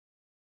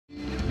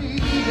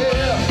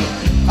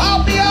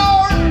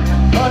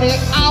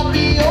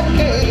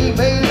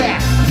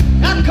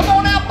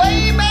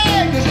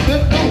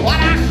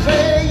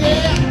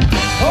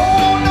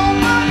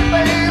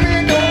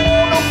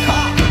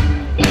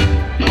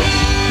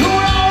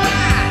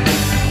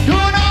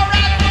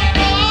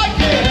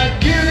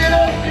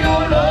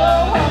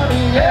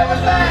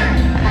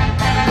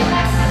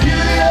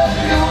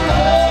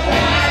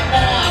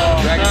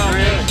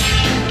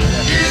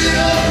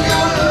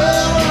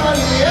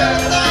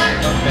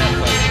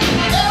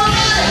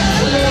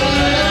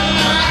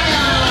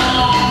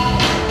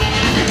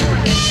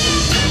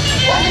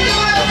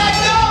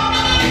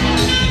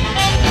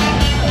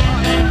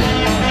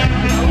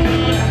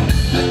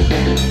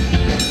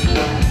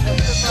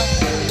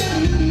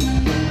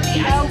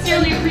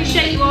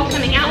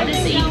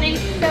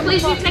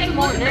please do take a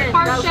look at the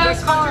car show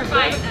sponsored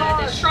by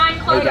the Shrine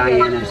Club in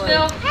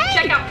Cartersville.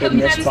 Check out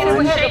Copenhagen's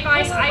with Shake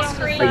Ice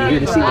Cream. Are you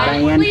here to see the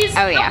band?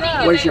 Oh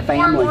yeah. Where's your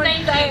family?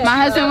 My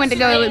husband went to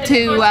go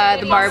to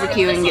the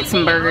barbecue and get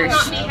some burgers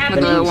with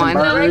the little one.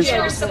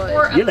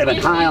 You're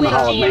living high on the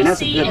hog, man.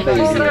 That's a good food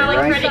here,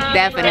 right?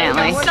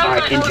 Definitely. All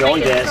right, enjoy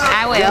this.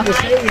 I will. Good to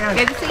see you.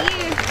 Good to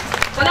see you.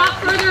 Without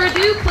further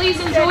ado, please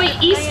enjoy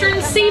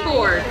Eastern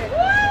Seaboard.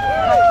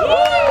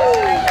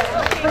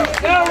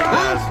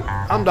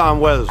 I'm Don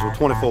Weathers with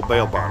 24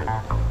 Bail Bonding.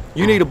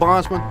 You need a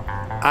bondsman?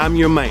 I'm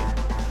your man.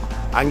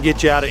 I can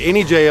get you out of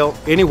any jail,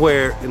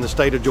 anywhere in the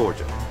state of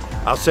Georgia.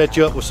 I'll set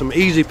you up with some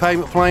easy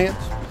payment plans,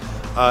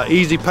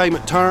 easy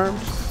payment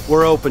terms.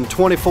 We're open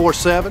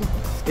 24/7,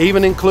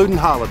 even including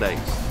holidays.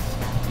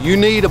 You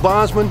need a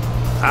bondsman?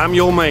 I'm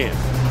your man.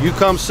 You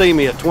come see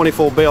me at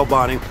 24 Bail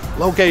Bonding,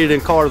 located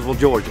in Cartersville,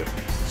 Georgia.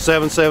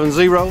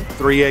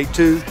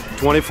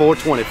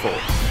 770-382-2424.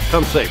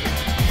 Come see me.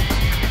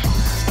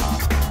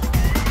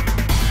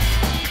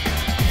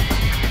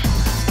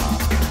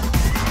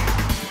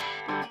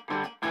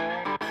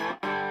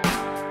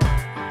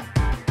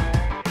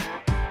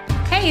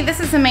 Hey, this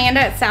is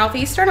Amanda at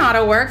Southeastern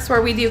Auto Works,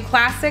 where we do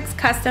classics,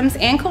 customs,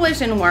 and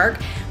collision work.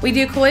 We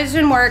do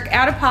collision work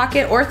out of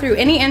pocket or through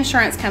any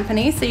insurance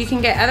company, so you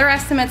can get other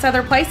estimates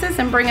other places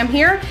and bring them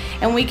here,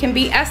 and we can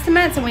beat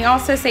estimates, and we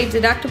also save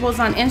deductibles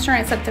on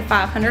insurance up to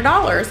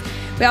 $500.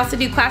 We also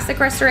do classic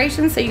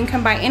restorations, so you can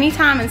come by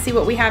anytime and see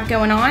what we have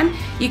going on.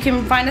 You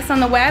can find us on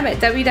the web at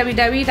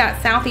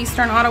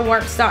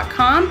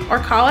www.southeasternautoworks.com or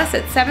call us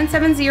at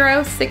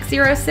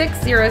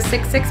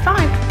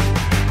 770-606-0665.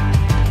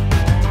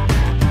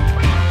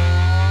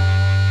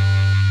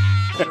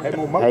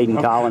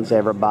 Hayden Collins,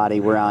 everybody.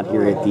 We're out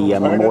here at the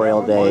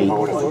Memorial Day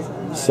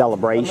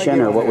celebration,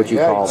 or what would you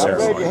call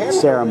it?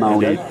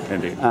 Ceremony.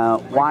 Indeed.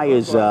 Why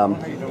is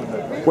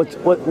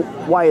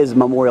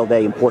Memorial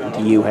Day important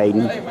to you,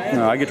 Hayden?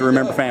 I get to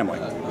remember family.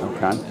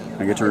 Okay.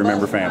 I get to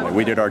remember family.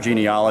 We did our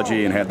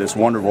genealogy and had this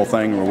wonderful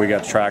thing where we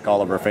got to track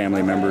all of our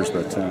family members,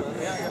 but the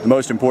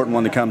most important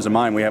one that comes to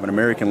mind, we have an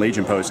American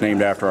Legion post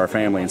named after our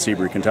family in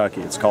Seabury,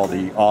 Kentucky. It's called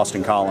the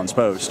Austin Collins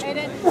Post.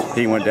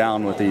 He went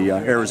down with the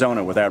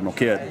Arizona with Admiral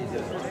Kidd.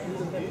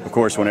 Of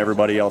course, when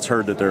everybody else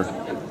heard that their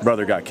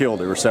brother got killed,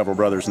 there were several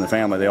brothers in the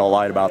family, they all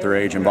lied about their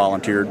age and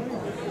volunteered.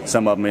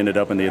 Some of them ended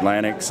up in the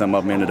Atlantic, some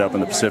of them ended up in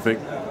the Pacific.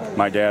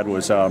 My dad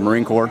was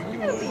Marine Corps.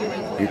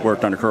 He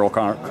worked under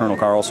Colonel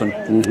Carlson,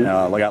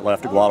 got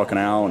left at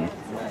Guadalcanal,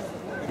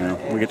 and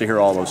we get to hear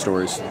all those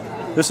stories.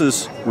 This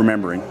is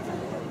remembering.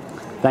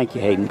 Thank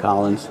you, Hayden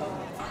Collins.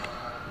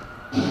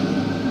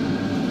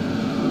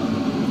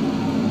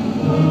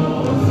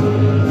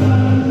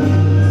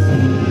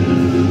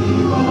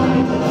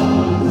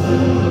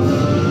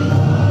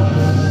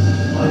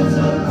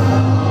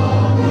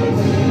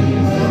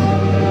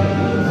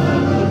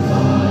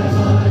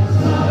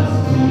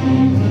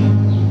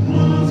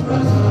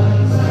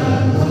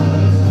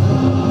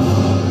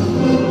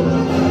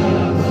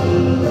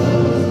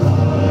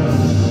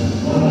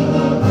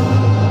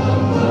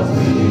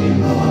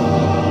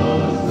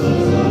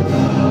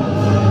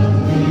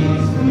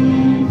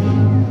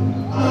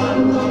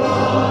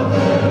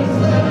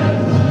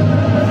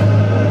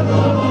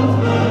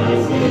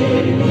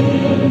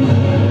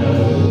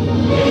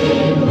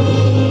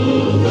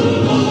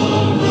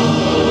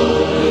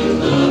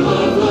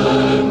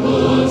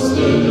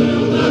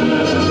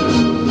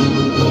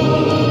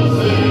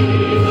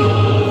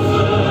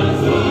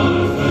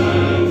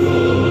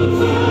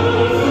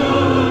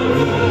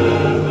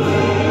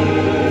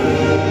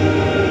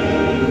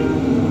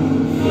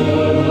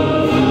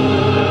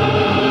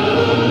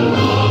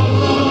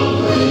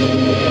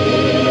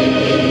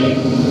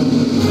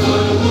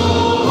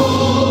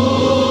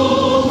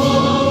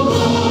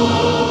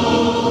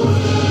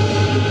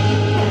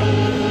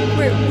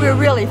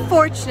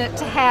 Fortunate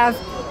to have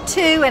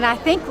two, and I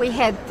think we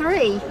had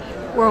 3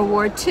 World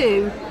War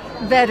II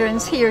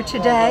veterans here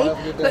today.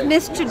 But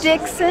Mr.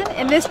 Dixon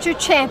and Mr.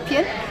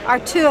 Champion are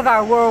 2 of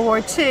our World War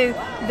II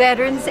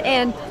veterans.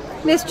 And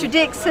Mr.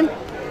 Dixon,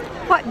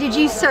 what did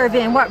you serve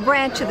in? What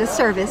branch of the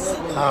service?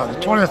 The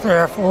 20th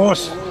Air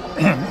Force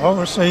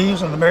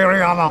overseas in the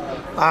Mariana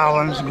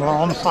Islands,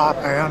 Guam,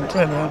 Saipan,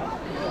 Tinian,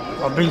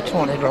 a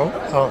B-20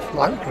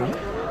 flight group.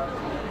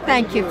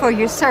 Thank you for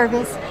your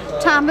service.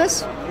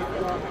 Thomas,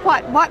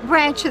 what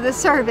branch of the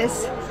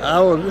service? I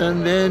was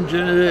in the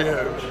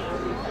engineers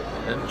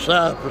in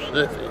South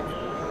Pacific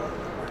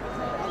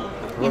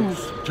for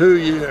 2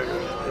 years.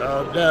 I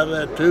was down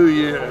there 2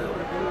 years,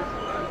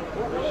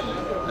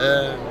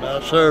 and I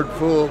served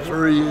full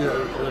 3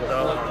 years in the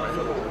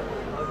Army.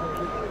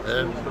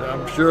 And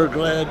I'm sure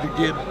glad to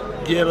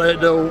get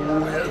it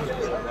over with.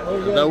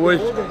 And I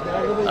wish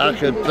I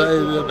could say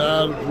that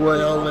I was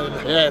well and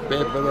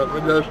happy, but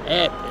I'm just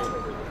happy.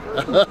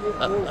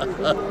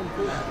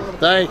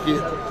 Thank you.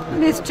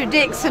 Mr.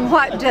 Dixon,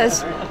 what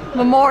does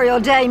Memorial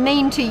Day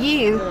mean to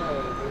you?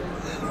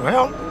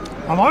 Well,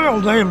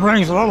 Memorial Day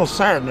brings a little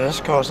sadness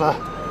because I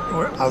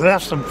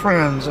left some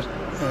friends in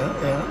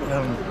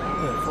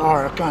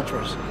foreign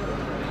countries.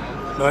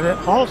 But it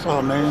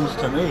also means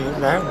to me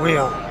that we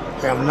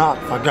have not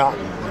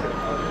forgotten.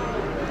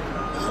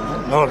 I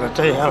don't know that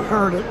they have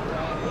heard it,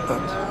 but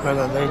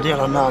whether they did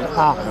or not,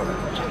 I heard it.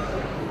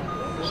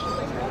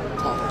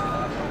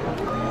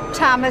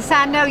 Thomas,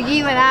 I know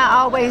you and I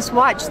always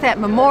watch that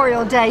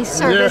Memorial Day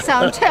service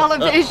on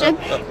television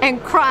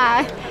and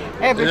cry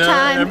every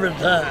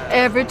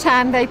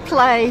time they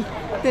play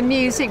the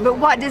music. But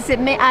what does it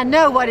mean? I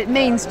know what it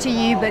means to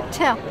you, but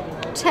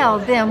tell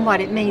them what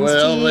it means to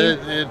you. Well,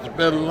 it's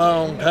been a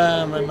long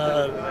time, and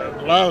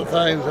a lot of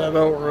things I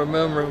don't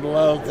remember, and a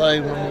lot of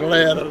things I'm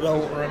glad I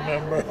don't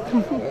remember.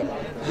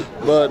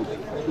 But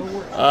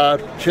I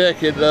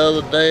checked it the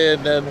other day,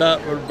 and then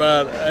that was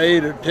about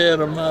 8 or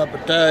 10 of my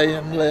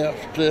battalion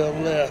still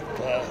left.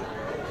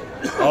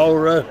 All the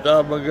rest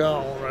of them are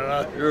gone, and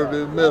I sure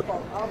do miss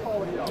them.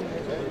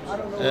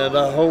 And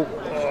I hope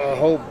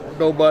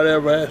nobody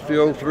ever has to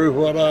go through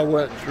what I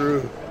went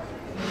through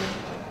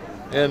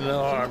in the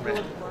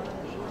Army.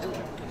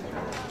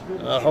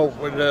 I hope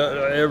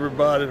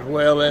everybody's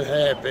well and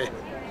happy.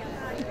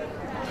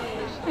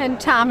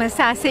 And Thomas,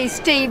 I see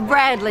Steve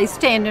Bradley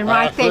standing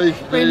right there.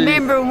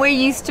 Remember when we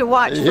used to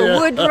watch for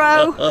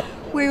Woodrow?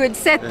 We would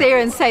sit there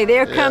and say,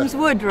 "There comes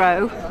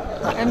Woodrow,"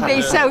 and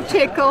be so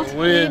tickled.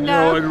 We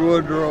enjoyed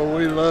Woodrow.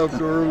 We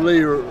loved our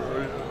leader.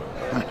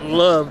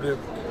 Loved him.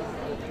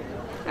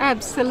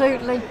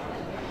 Absolutely.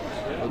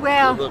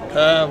 Well, the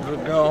times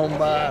have gone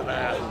by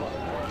now.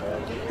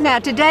 Now,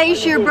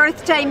 today's your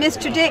birthday,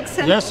 Mr.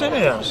 Dixon? Yes, it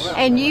is.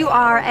 And you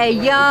are a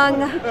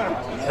young...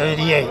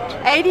 88.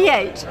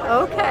 88,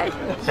 okay.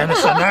 And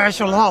it's a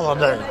national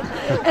holiday.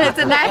 And it's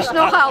a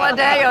national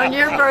holiday on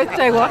your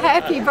birthday. Well,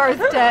 happy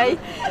birthday.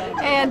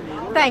 And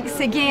thanks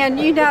again.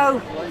 You know,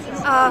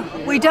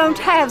 we don't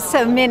have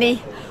so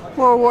many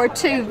World War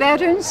II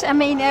veterans. I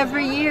mean,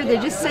 every year there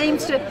just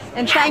seems to,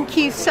 and thank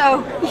you so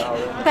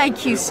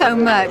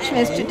much,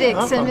 Mr.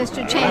 Dixon,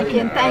 Mr.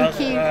 Champion. Thank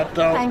you. I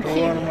talked to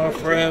one of my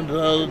friends the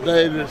other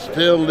day that's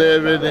still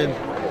living, and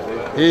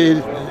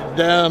he's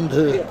down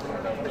to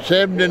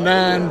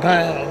 79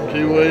 pounds.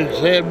 He weighs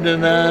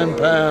 79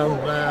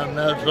 pounds now, and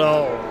that's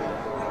all.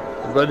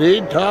 But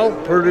he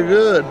talked pretty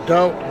good,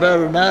 talked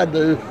better than I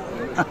do.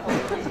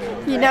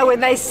 You know, when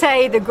they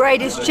say the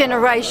greatest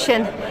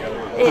generation,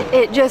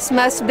 it just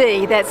must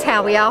be. That's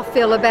how we all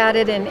feel about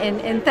it,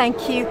 and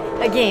thank you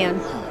again.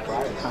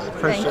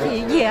 Thank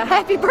you. Yeah,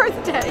 happy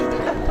birthday.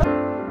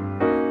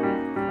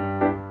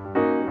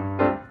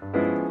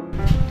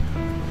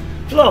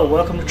 Hello,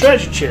 welcome to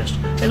Treasure Chest.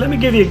 Hey, let me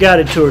give you a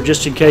guided tour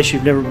just in case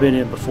you've never been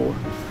in before.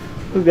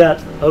 We've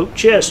got oak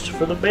chest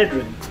for the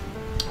bedroom,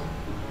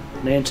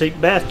 an antique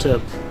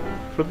bathtub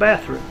for the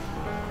bathroom,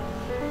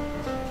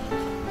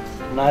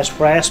 a nice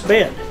brass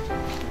bed,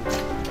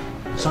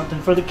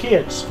 something for the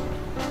kids,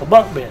 a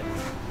bunk bed.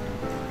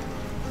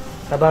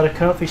 How about a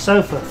comfy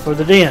sofa for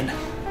the den?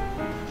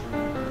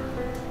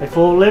 A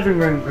full living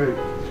room group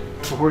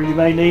for where you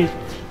may need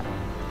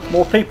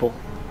more people.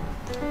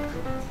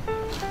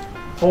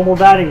 Formal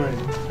dining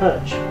room,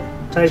 hutch,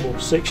 table,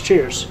 6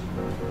 chairs.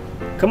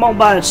 Come on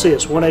by and see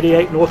us,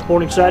 188 North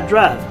Morningside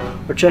Drive,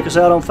 or check us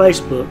out on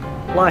Facebook.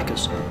 Like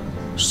us.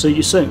 See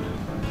you soon.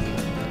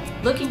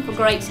 Looking for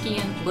great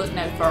skin? Look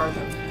no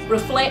further.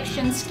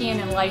 Reflection Skin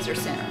and Laser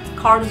Center,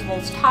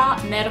 Cartersville's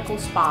top medical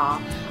spa,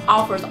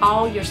 offers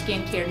all your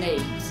skincare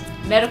needs.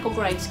 Medical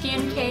grade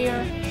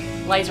skincare,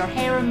 laser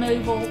hair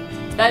removal,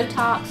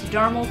 Botox,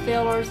 dermal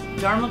fillers,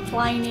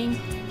 dermaplaning,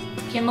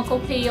 chemical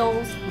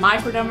peels,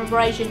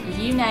 microdermabrasion,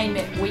 you name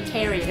it, we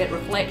carry it at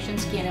Reflection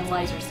Skin and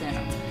Laser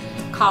Center.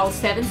 Call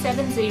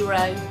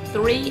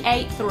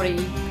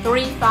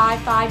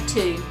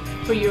 770-383-3552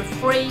 for your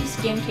free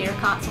skincare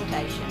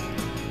consultation.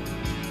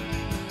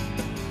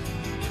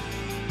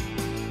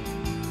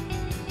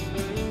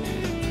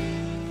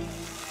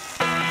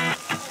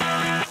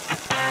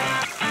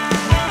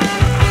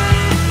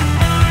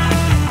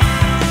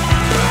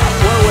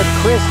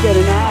 Kristen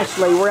and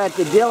Ashley, we're at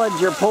the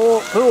Dillinger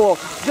pool.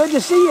 Good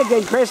to see you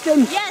again,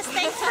 Kristen. Yes,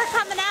 thanks for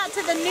coming out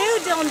to the new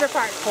Dillinger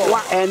Park pool.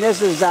 And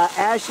this is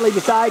Ashley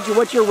beside you.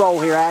 What's your role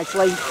here,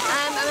 Ashley?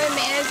 I'm a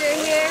manager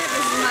here.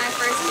 This is my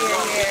first year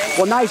here.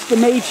 Well, nice to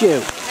meet you.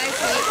 Nice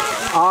to meet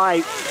you. All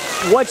right,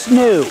 what's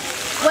new?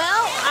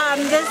 Well,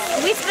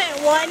 we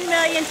spent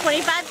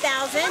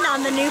 $1,025,000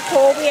 on the new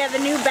pool. We have a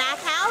new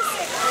bathhouse.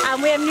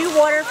 We have new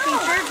water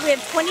features. We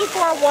have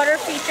 24 water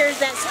features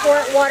that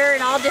squirt water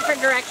in all different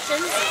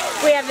directions.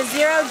 We have a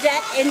zero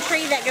debt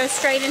entry that goes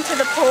straight into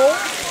the pool.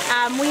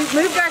 We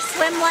moved our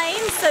swim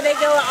lanes so they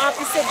go the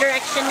opposite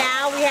direction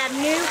now. We have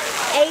new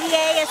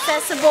ADA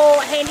accessible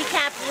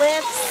handicapped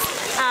lifts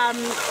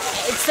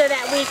so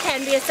that we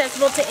can be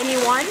accessible to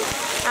anyone.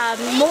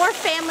 More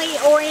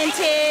family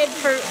oriented,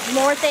 for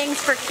more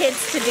things for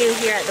kids to do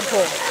here at the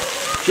pool.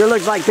 Sure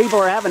looks like people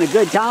are having a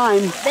good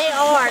time. They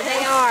are.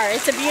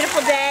 It's a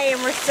beautiful day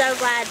and we're so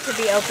glad to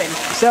be open.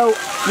 So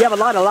you have a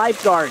lot of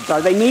lifeguards.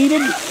 Are they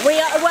needed? We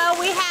have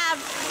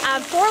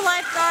 4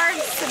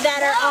 lifeguards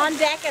that are on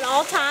deck at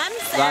all times,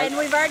 and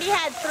we've already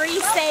had 3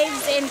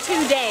 saves in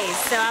 2 days,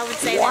 so I would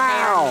say that they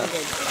are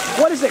needed.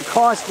 What does it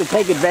cost to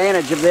take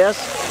advantage of this?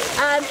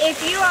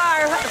 If you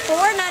are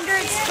 4 and under,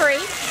 it's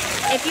free.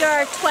 If you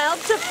are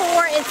 12 to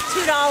 4, it's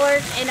 $2,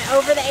 and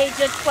over the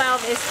age of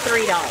 12 is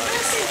 $3.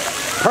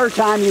 Per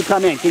time you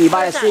come in. Can you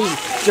buy a season?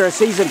 Is there a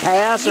season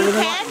pass or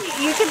anything?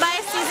 You can buy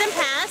a season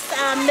pass.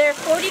 They're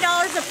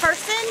 $40 a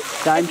person.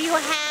 Okay. If you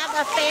have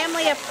a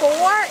family of 4,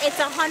 it's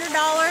 $100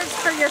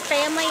 for your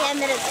family,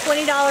 and then it's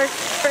 $20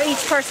 for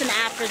each person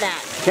after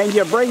that. Can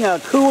you bring a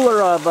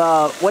cooler of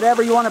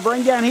whatever you want to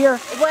bring down here?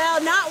 Well,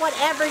 not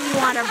whatever you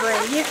want to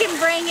bring. You can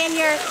bring in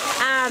your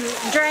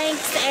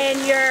drinks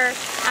and your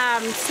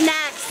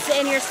snacks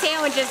and your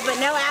sandwiches, but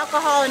no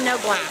alcohol and no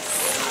glass.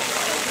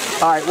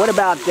 All right, what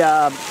about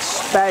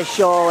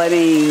special,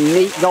 any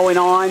neat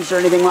going-ons or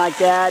anything like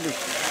that?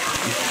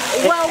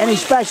 Well, any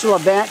special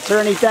events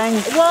or anything?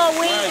 Well,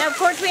 of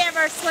course we have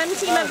our swim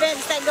team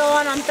events that go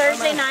on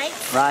Thursday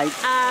nights. Right.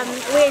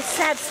 We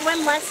have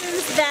swim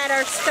lessons that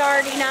are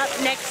starting up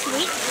next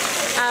week.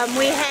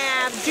 We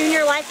have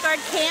junior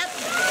lifeguard camp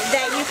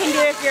that you can do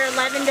if you're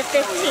 11 to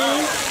 15.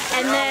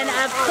 And then,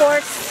 of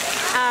course,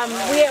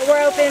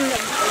 we're open,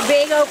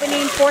 big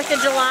opening, 4th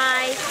of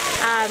July.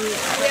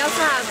 We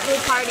also have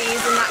pool parties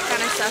and that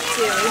kind of stuff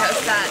too. We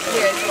host that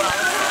here as well.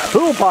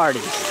 Pool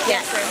parties?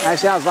 Yes. That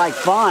sounds like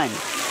fun.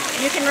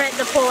 You can rent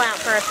the pool out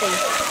for a fee.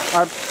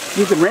 Or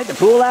you can rent the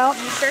pool out?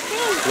 You sure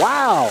can.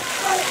 Wow.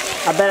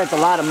 I bet it's a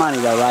lot of money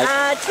though, right?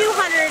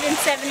 $279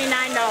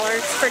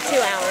 for 2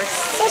 hours.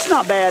 That's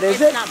not bad,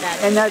 is it? It's not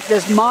bad. And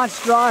this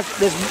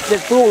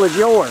pool is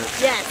yours?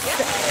 Yes.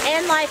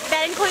 And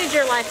that includes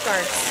your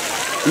lifeguards.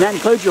 And that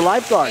includes your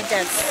lifeguards? It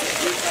does.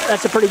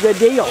 That's a pretty good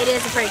deal. It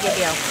is a pretty good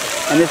deal.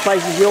 And this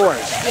place is yours?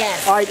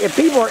 Yes. All right, if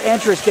people are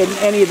interested in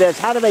any of this,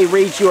 how do they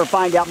reach you or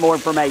find out more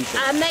information?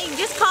 They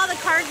just call the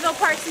Cartersville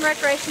Parks and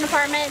Recreation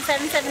Department at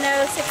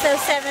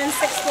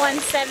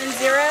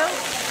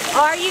 770-607-6170.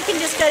 Or you can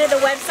just go to the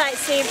website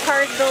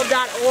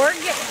cityofcartersville.org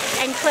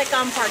and click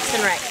on Parks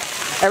and Rec.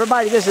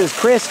 Everybody, this is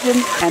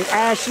Kristen and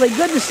Ashley.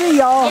 Good to see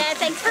y'all. Yeah,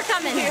 thanks for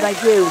coming.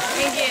 Thank you.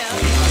 Thank you.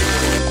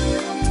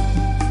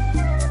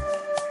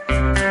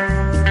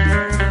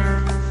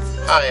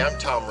 Hi, I'm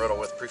Tom Riddle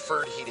with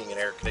Preferred Heating and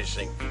Air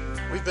Conditioning.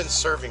 We've been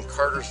serving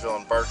Cartersville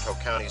and Bartow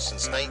County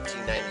since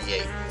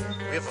 1998.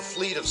 We have a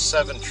fleet of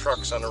 7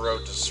 trucks on the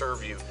road to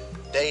serve you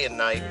day and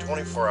night,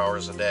 24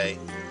 hours a day.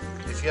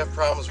 If you have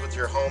problems with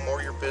your home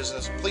or your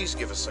business, please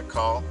give us a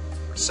call,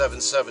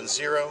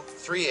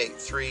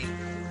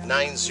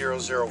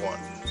 770-383-9001.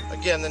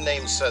 Again, the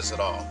name says it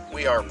all.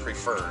 We are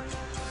Preferred.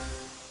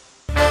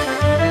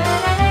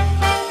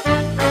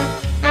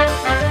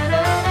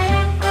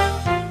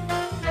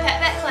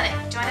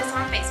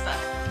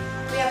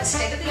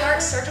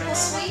 State-of-the-art surgical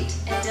suite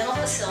and dental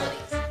facilities.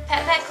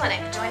 Pet Vet Clinic,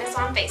 join us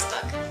on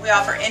Facebook. We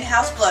offer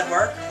in-house blood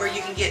work where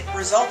you can get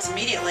results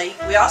immediately.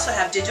 We also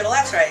have digital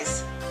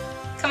x-rays.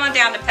 Come on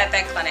down to Pet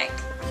Vet Clinic.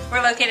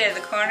 We're located at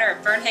the corner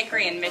of Burn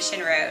Hickory and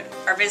Mission Road.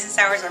 Our business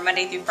hours are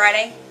Monday through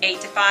Friday,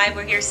 8 to 5.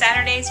 We're here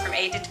Saturdays from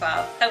 8 to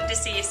 12. Hope to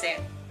see you soon.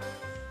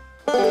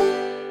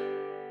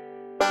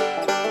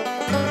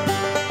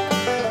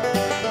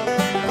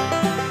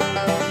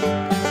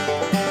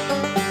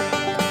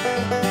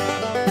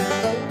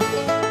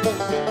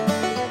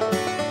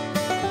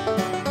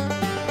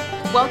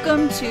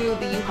 Welcome to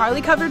the U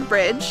Harley Covered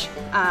Bridge.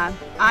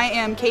 I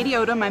am Katie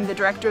Odom. I'm the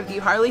director of the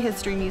U Harley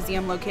History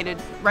Museum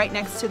located right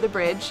next to the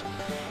bridge.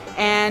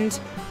 And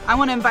I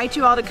want to invite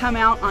you all to come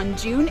out on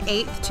June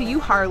 8th to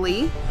U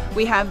Harley.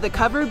 We have the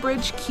Covered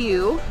Bridge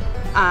Q.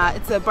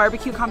 It's a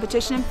barbecue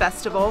competition and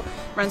festival.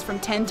 Runs from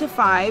 10 to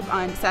 5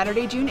 on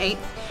Saturday, June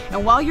 8th.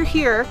 And while you're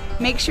here,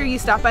 make sure you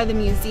stop by the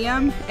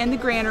museum and the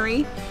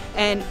granary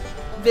and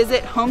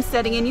visit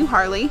Homesteading in U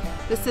Harley.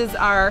 This is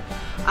our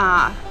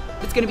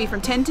it's going to be from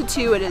 10 to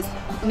 2. It is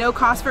no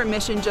cost for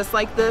admission, just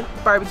like the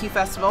barbecue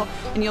festival.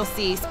 And you'll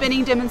see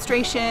spinning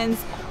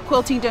demonstrations,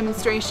 quilting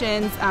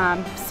demonstrations,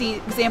 see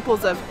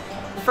examples of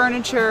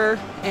furniture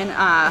and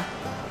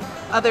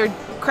other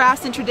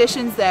crafts and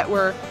traditions that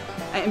were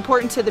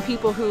important to the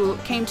people who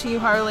came to U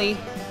Harley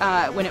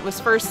when it was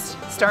first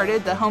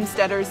started, the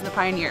homesteaders and the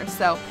pioneers.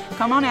 So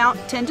come on out,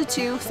 10 to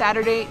 2,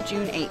 Saturday,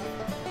 June 8th.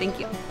 Thank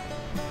you.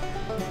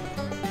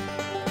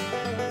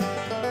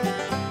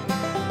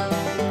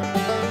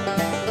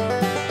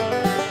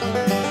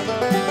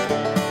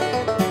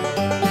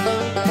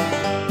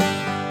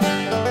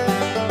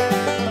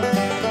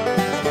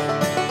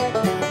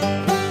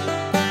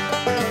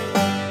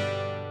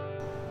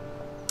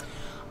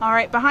 All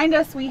right, behind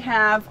us we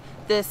have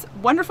this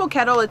wonderful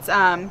kettle. It's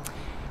a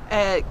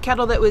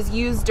kettle that was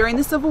used during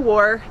the Civil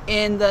War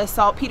in the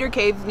Saltpeter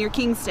Caves near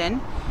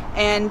Kingston.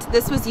 And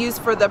this was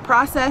used for the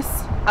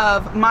process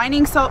of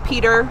mining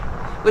saltpeter,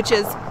 which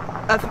is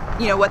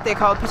what they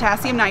call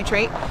potassium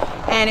nitrate.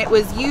 And it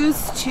was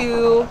used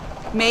to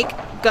make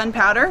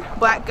gunpowder,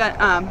 black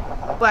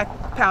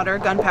powder,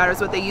 gunpowder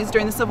is what they used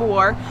during the Civil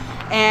War.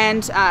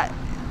 And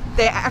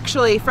they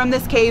actually, from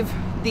this cave,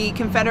 the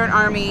Confederate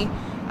Army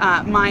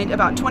mined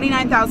about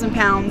 29,000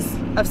 pounds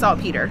of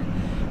saltpeter.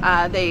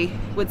 They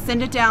would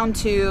send it down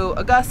to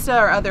Augusta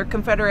or other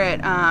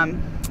Confederate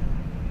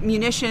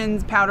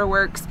munitions, powder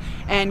works,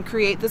 and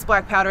create this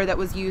black powder that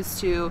was used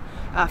to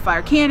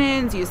fire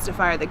cannons, used to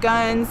fire the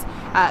guns.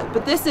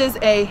 But this is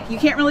you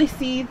can't really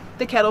see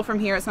the kettle from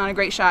here, it's not a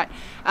great shot,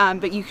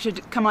 but you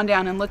should come on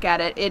down and look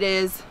at it. It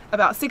is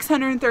about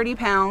 630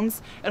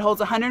 pounds, it holds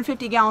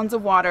 150 gallons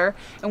of water,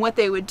 and what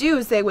they would do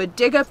is they would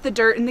dig up the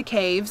dirt in the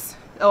caves.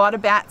 A lot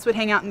of bats would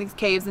hang out in these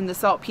caves, and the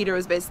saltpeter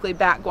was basically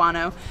bat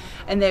guano,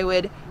 and they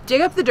would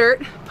dig up the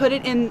dirt, put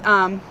it in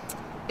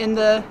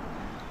the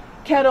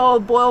kettle,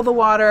 boil the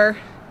water,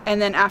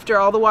 and then after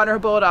all the water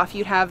boiled off,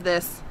 you'd have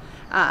this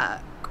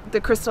the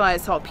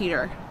crystallized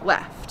saltpeter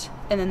left,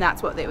 and then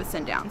that's what they would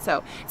send down.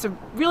 So it's a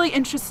really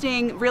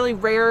interesting, really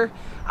rare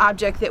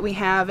object that we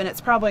have, and it's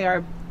probably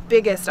our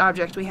biggest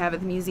object we have at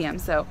the museum,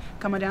 so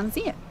come on down and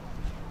see it.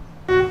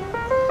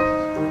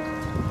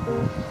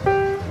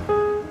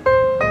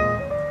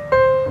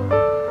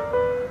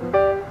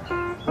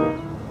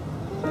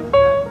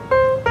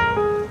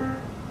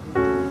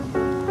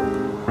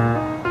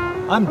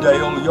 I'm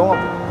Dale York.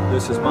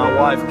 This is my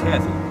wife,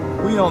 Kathy.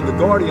 We own the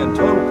Guardian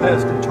Total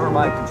Pest and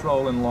Termite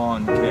Control and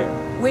Lawn Care.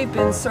 We've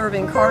been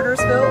serving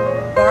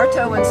Cartersville,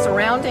 Bartow, and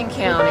surrounding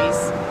counties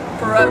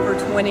for over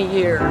 20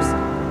 years.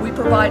 We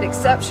provide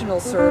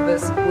exceptional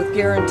service with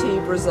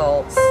guaranteed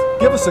results.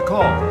 Give us a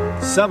call,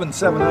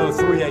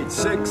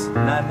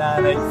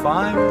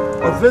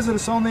 770-386-9985, or visit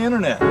us on the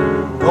internet,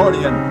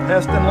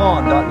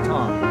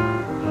 guardianpestandlawn.com.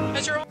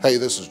 Hey,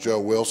 this is Joe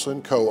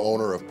Wilson,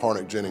 co-owner of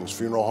Parnick Jennings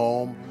Funeral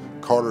Home,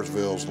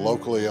 Cartersville's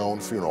locally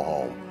owned funeral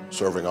home,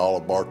 serving all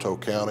of Bartow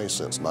County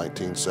since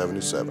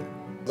 1977.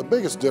 The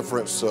biggest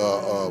difference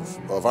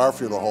of our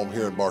funeral home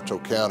here in Bartow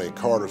County,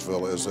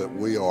 Cartersville, is that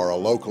we are a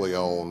locally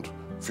owned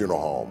funeral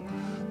home.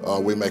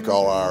 We make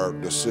all our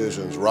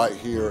decisions right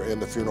here in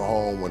the funeral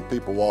home. When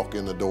people walk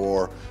in the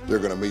door, they're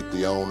going to meet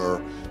the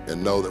owner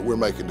and know that we're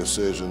making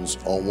decisions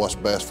on what's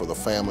best for the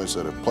families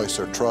that have placed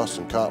their trust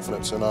and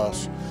confidence in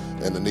us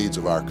and the needs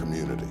of our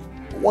community.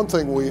 One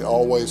thing we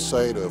always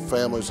say to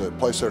families that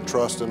place their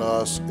trust in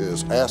us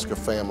is ask a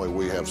family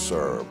we have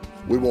served.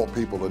 We want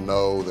people to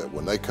know that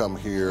when they come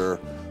here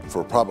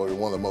for probably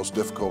one of the most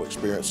difficult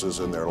experiences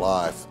in their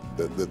life,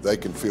 that they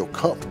can feel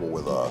comfortable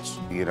with us.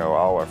 You know,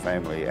 all our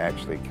family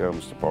actually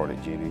comes to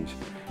Parnick Jennings.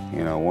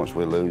 You know, once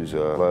we lose a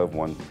loved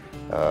one,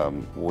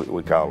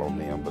 we call on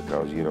them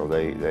because, you know,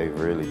 they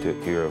really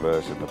took care of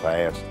us in the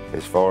past.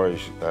 As far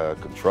as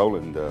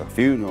controlling the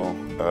funeral,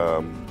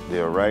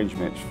 the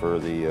arrangements for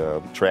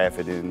the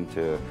trafficking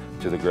to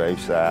the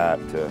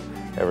gravesite,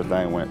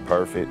 everything went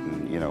perfect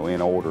and, you know,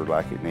 in order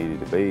like it needed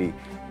to be.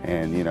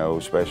 And, you know,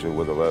 especially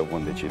with a loved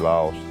one that you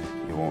lost,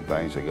 you want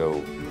things to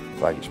go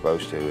like it's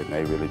supposed to, and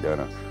they've really done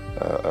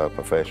a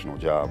professional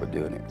job of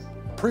doing it.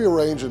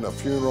 Pre-arranging a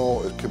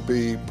funeral, it could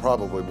be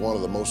probably one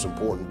of the most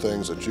important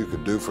things that you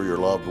could do for your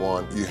loved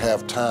one. You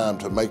have time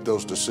to make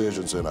those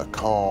decisions in a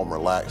calm,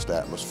 relaxed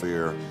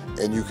atmosphere,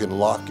 and you can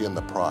lock in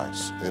the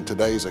price. In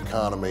today's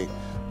economy,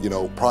 you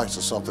know, price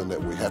is something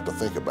that we have to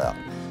think about.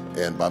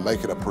 And by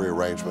making a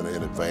pre-arrangement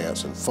in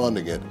advance and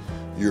funding it,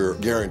 you're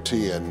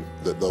guaranteeing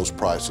that those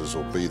prices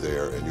will be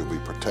there and you'll be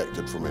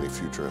protected from any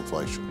future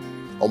inflation.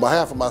 On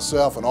behalf of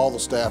myself and all the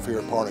staff here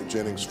at Parnick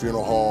Jennings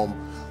Funeral Home,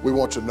 we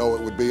want you to know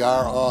it would be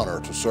our honor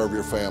to serve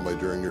your family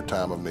during your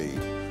time of need.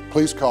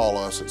 Please call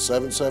us at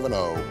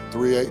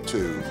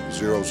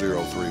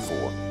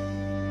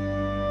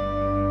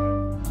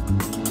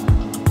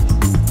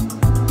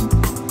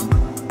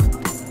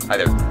 770-382-0034. Hi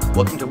there,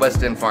 welcome to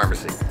West End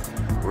Pharmacy.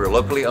 We're a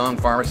locally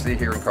owned pharmacy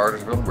here in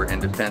Cartersville. We're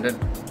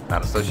independent,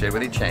 not associated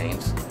with any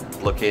chains,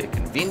 located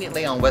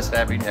conveniently on West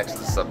Avenue next to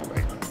the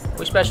subway.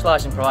 We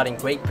specialize in providing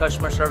great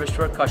customer service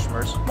to our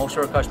customers. Most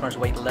of our customers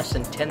wait less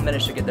than 10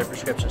 minutes to get their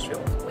prescriptions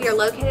filled. We are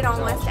located on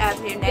West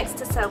Avenue next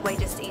to Subway,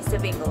 just east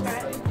of Eagles.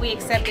 We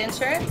accept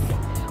insurance.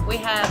 We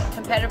have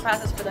competitive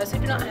prices for those who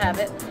do not have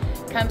it.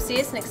 Come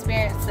see us and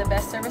experience the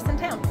best service in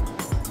town.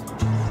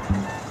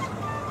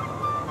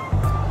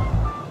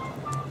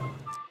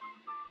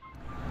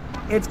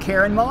 It's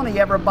Karen Money,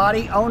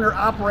 everybody,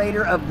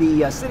 owner-operator of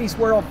the City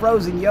Swirl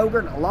Frozen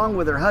Yogurt, along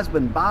with her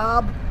husband,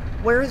 Bob.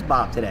 Where is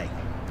Bob today?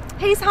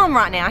 He's home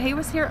right now. He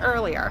was here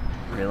earlier.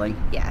 Really?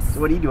 Yes. So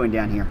what are you doing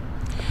down here?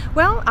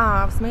 Well,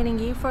 I was meeting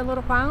you for a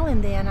little while,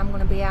 and then I'm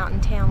going to be out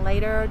in town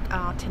later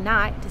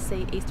tonight to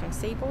see Eastern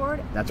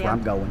Seaboard. That's where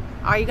I'm going.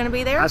 Are you going to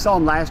be there? I saw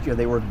them last year.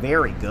 They were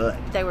very good.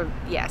 They were,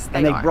 yes, they are.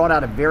 And they brought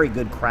out a very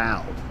good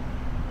crowd.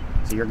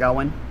 So you're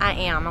going? I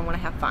am. I'm going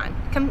to have fun.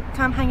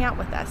 Come hang out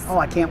with us. Oh,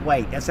 I can't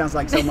wait. That sounds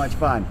like so much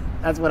fun.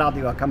 That's what I'll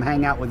do. I'll come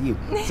hang out with you.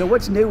 So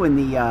what's new in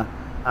the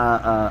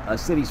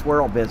City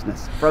Swirl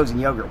business? Frozen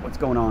yogurt, what's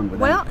going on with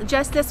that? Well,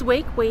 just this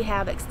week we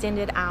have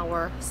extended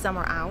our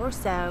summer hours.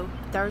 So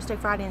Thursday,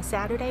 Friday, and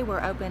Saturday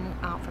we're open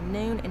from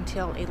noon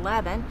until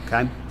 11.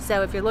 Okay.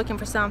 So if you're looking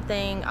for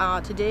something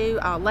to do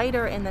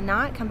later in the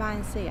night, come by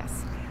and see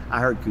us. I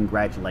heard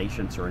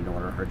congratulations are in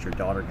order. I heard your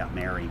daughter got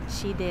married.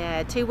 She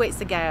did 2 weeks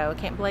ago.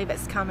 Can't believe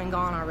it's come and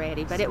gone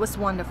already, but it was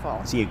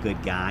wonderful. Is he a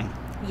good guy?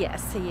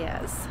 Yes, he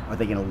is. Are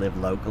they going to live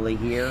locally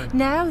here?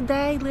 No,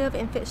 they live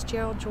in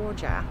Fitzgerald,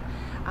 Georgia,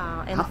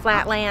 in the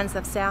flatlands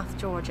of South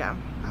Georgia.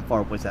 How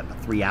far was that?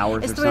 About 3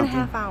 hours or something? It's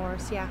 3.5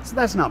 hours, yeah. So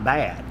that's not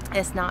bad.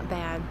 It's not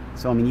bad.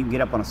 So, I mean, you can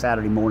get up on a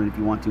Saturday morning if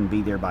you want to and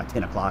be there by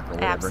 10 o'clock or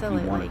whatever. Absolutely.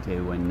 If you wanted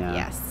to. And,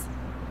 yes.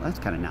 Well, that's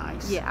kind of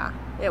nice. Yeah,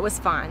 it was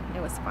fun.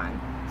 It was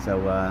fun. So,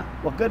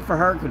 well, good for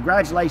her.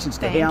 Congratulations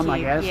to him, I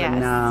guess.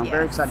 Yes, and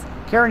very excited.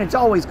 Karen, it's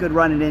always good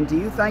running into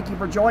you. Thank you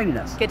for joining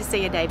us. Good to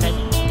see you, David.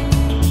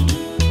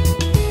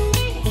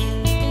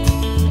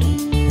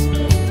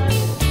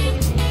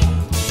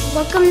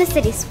 Welcome to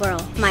City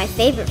Swirl, my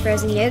favorite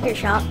frozen yogurt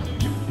shop.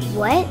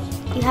 What?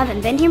 You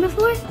haven't been here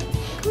before?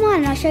 Come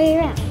on, I'll show you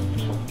around.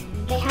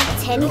 They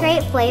have 10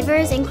 great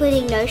flavors,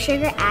 including no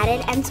sugar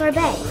added and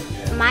sorbet.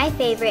 My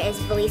favorite is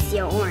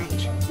Felicio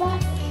Orange.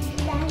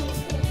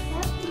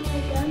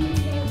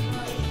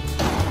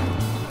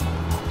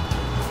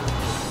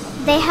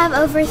 They have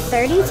over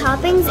 30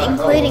 toppings,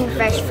 including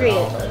fresh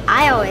fruit.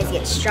 I always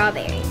get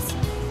strawberries.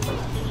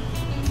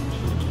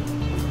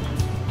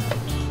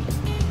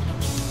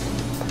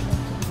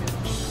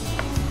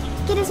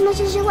 Get as much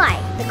as you like.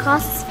 The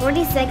cost is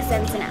 46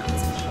 cents an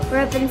ounce.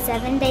 We're open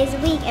 7 days a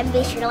week, and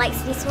be sure to like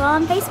City Swirl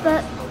on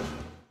Facebook.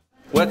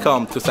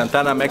 Welcome to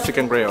Santana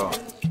Mexican Grill.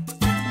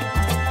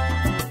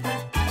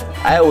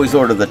 I always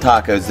order the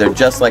tacos. They're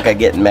just like I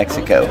get in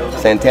Mexico.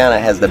 Santana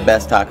has the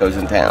best tacos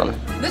in town.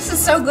 This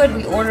is so good.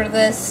 We order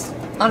this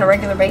on a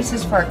regular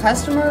basis for our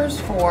customers,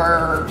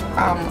 for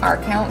our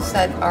accounts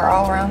that are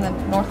all around the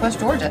Northwest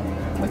Georgia.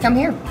 We come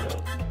here.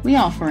 We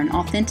offer an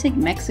authentic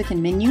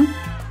Mexican menu,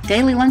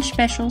 daily lunch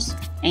specials,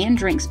 and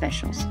drink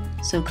specials.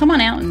 So come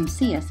on out and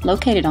see us.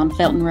 Located on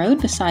Felton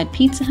Road beside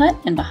Pizza Hut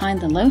and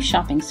behind the Lowe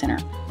Shopping Center.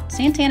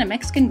 Santana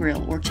Mexican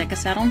Grill, or check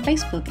us out on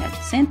Facebook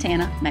at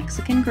Santana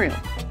Mexican Grill.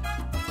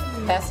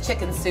 Best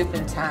chicken soup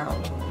in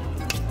town.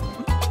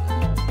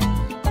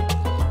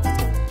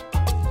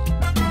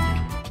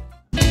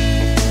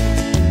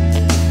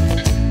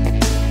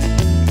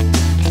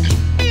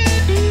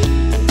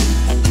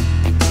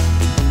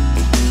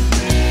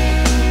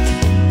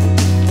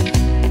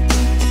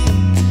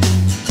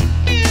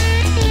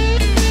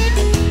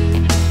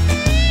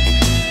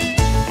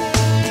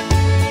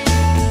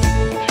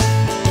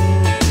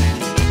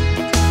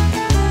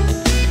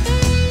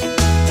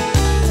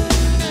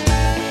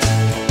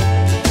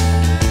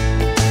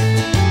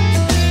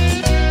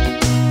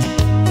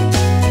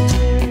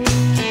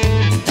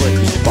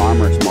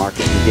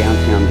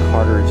 Downtown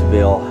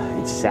Cartersville.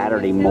 It's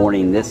Saturday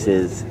morning. This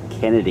is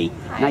Kennedy.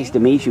 Nice to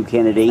meet you,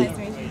 Kennedy. Nice to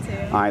meet you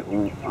too. All right,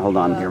 well, hold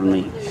on here. Let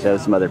me show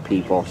some other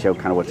people, show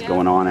kind of what's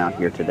going on out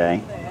here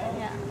today.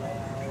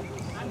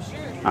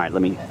 All right,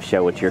 let me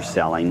show what you're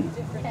selling.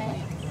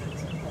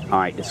 All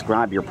right,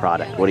 describe your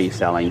product. What are you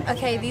selling?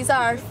 Okay, these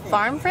are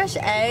farm fresh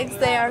eggs.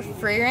 They are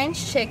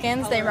free-range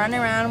chickens. They run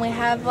around. We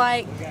have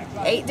like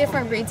 8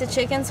 different breeds of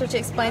chickens, which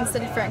explains the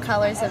different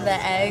colors of the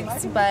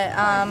eggs. But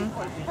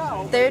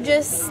they're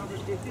just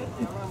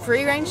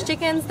free-range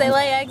chickens. They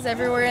lay eggs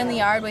everywhere in the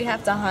yard. We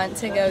have to hunt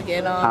to go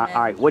get them. All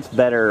right, what's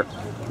better?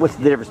 What's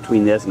the difference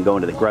between this and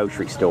going to the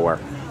grocery store?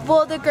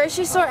 Well, the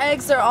grocery store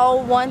eggs are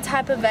all one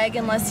type of egg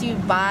unless you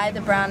buy the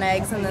brown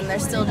eggs, and then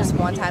there's still just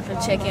one type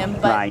of chicken.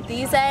 But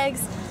these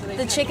eggs,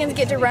 the chickens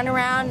get to run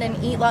around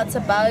and eat lots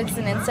of bugs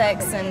and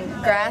insects and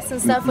grass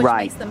and stuff, which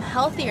makes them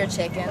healthier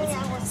chickens.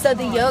 So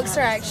the yolks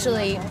are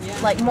actually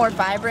like more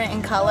vibrant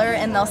in color,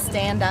 and they'll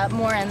stand up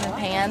more in the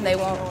pan. They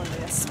won't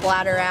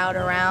splatter out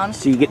around.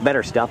 So you get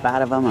better stuff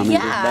out of them? I mean,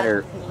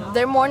 yeah,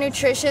 they're more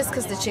nutritious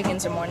because the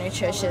chickens are more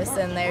nutritious,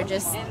 and they're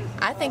just,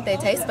 I think they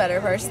taste better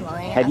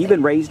personally. Have you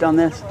been raised on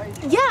this?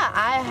 Yeah,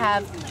 I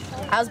have.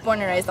 I was born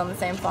and raised on the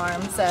same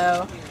farm,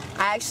 so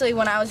I actually,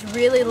 when I was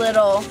really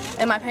little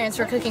and my parents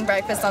were cooking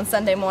breakfast on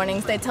Sunday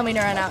mornings, they'd tell me to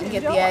run out and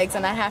get the eggs,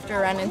 and I'd have to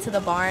run into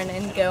the barn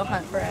and go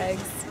hunt for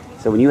eggs.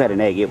 So when you had an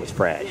egg, it was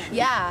fresh?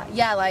 Yeah,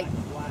 like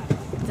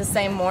the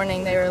same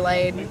morning they were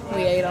laid,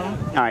 we ate them.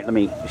 All right, let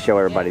me show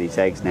everybody these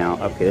eggs now.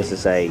 Okay, this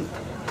is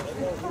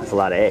that's a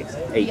lot of eggs,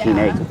 18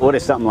 eggs. What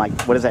does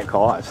that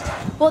cost?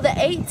 Well, the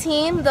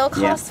 18, they'll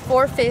cost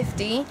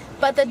 $4.50,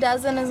 but the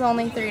dozen is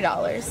only $3.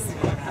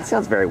 That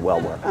sounds very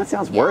well worth. That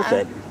sounds worth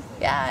it.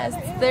 Yeah,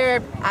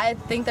 I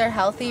think they're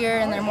healthier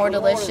and they're more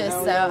delicious,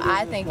 so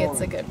I think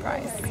it's a good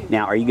price.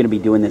 Now, are you going to be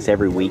doing this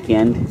every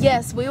weekend?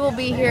 Yes, we will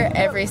be here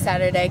every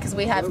Saturday because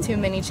we have too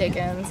many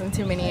chickens and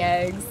too many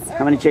eggs.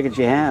 How many chickens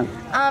you have?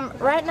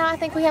 Right now I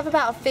think we have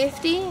about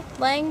 50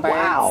 laying birds.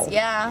 Wow.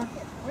 Yeah.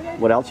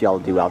 What else y'all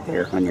do out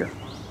there on your...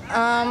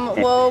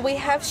 Well, we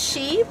have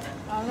sheep,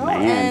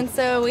 and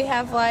so we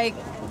have like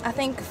I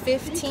think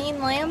 15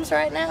 lambs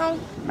right now.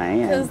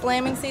 Man. Because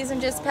lambing season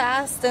just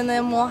passed, and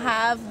then we'll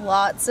have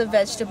lots of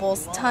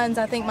vegetables, tons.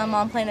 I think my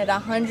mom planted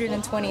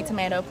 120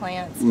 tomato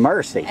plants.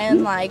 Mercy.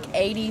 And like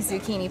 80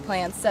 zucchini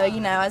plants. So,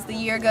 you know, as the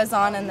year goes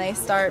on and they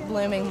start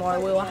blooming more,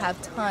 we will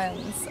have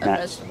tons of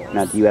vegetables.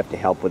 Now, do you have to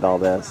help with all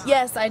this?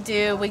 Yes, I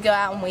do. We go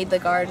out and weed the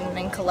garden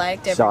and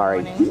collect every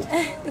morning.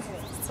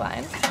 It's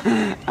fine.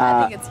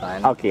 I think it's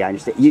fun. Okay, I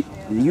understand.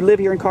 You live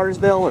here in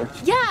Cartersville, or?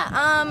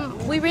 Yeah,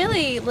 we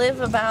really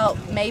live about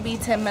maybe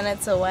 10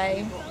 minutes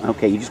away.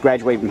 Okay, you just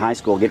graduated from high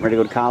school, getting ready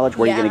to go to college.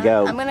 Where are you going to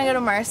go? I'm going to go to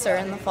Mercer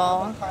in the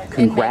fall.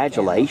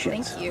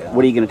 Congratulations. Thank you.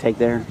 What are you going to take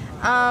there?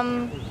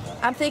 I'm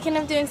thinking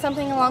of doing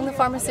something along the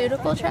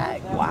pharmaceutical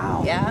track.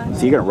 Wow. Yeah.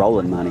 So you're going to roll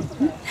in money.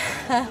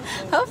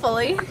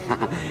 Hopefully.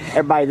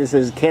 Everybody, this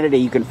is Kennedy.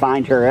 You can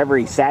find her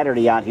every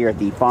Saturday out here at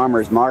the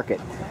farmer's market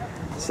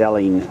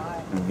selling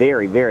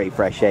very, very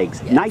fresh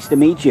eggs. Yes. Nice to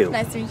meet you.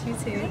 Nice to meet you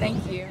too.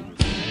 Thank you.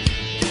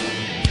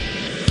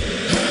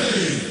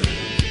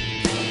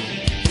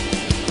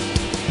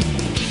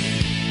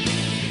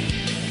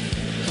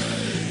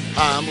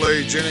 Hi, I'm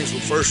Larry Jennings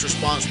with First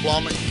Response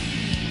Plumbing.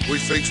 We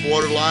fix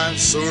water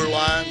lines, sewer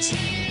lines,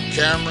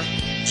 camera,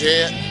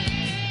 jet,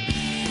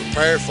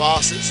 repair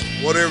faucets,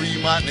 whatever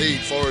you might need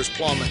as far as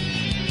plumbing,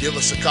 give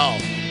us a call.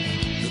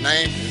 The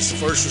name is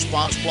First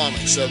Response Plumbing,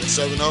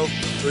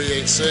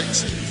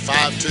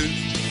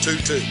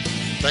 770-386-5222.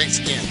 Thanks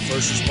again,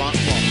 First Response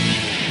Plumbing.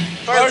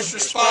 First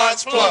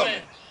Response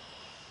Plumbing.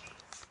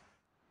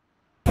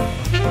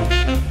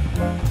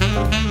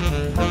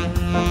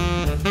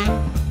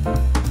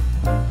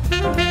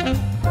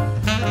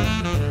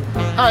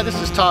 Hi, this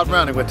is Todd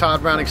Browning with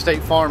Todd Browning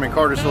State Farm in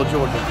Cartersville,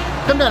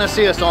 Georgia. Come down and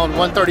see us on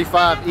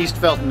 135 East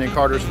Felton in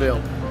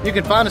Cartersville. You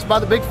can find us by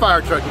the big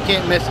fire truck, you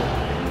can't miss it.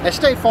 At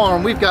State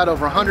Farm, we've got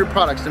over 100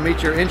 products to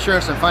meet your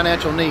insurance and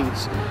financial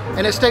needs.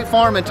 And at State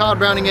Farm and Todd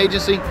Browning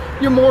Agency,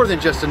 you're more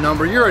than just a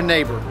number, you're a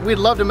neighbor. We'd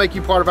love to make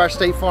you part of our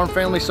State Farm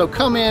family, so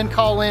come in,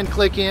 call in,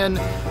 click in,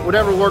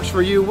 whatever works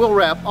for you. We'll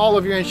wrap all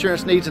of your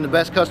insurance needs in the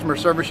best customer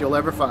service you'll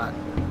ever find.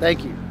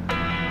 Thank you.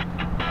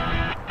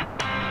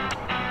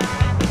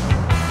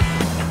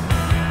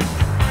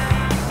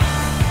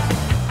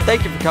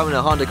 Thank you for coming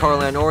to Honda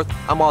Carland North.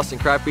 I'm Austin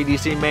Kraft,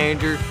 BDC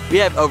Manager. We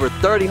have over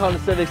 30 Honda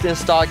Civics in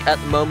stock at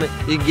the moment.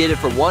 You can get it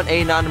for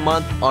 $189 a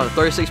month on a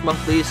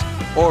 36-month lease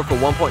or for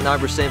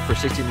 1.9% for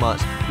 60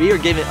 months. We are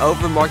giving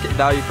over market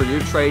value for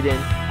your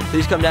trade-in.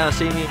 Please come down and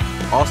see me,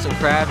 Austin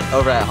Kraft,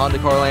 over at Honda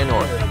Carland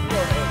North.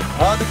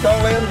 Honda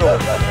Carland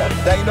North,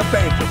 Dana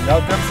Pantry.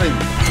 Y'all come see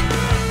me.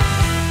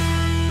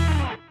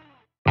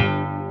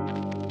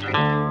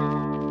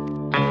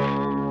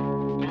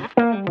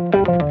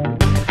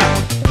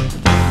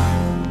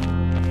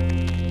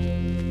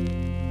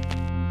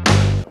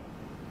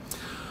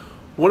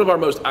 One of our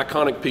most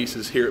iconic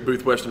pieces here at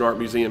Booth Western Art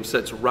Museum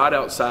sits right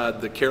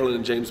outside the Carolyn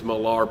and James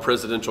Millar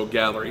Presidential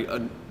Gallery.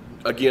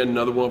 Again,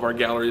 another one of our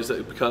galleries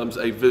that becomes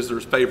a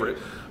visitor's favorite.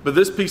 But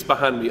this piece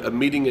behind me, A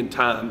Meeting in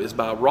Time, is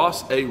by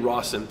Ross A.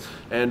 Rossin.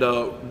 And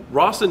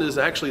Rossin is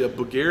actually a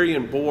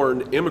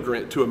Bulgarian-born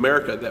immigrant to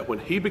America that when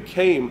he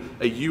became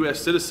a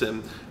U.S.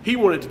 citizen, he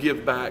wanted to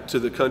give back to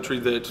the country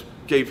that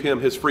gave him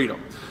his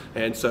freedom.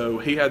 And so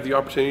he had the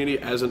opportunity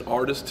as an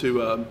artist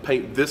to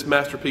paint this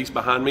masterpiece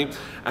behind me.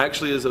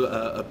 Actually is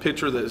a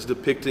picture that is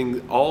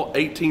depicting all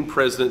 18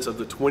 presidents of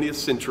the 20th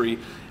century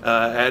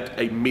at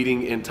a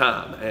meeting in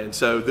time. And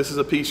so this is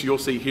a piece you'll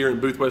see here in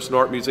Booth Western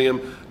Art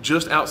Museum,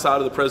 just outside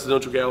of the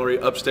Presidential Gallery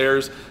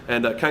upstairs,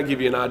 and kind of give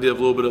you an idea of a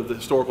little bit of the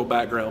historical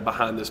background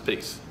behind this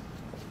piece.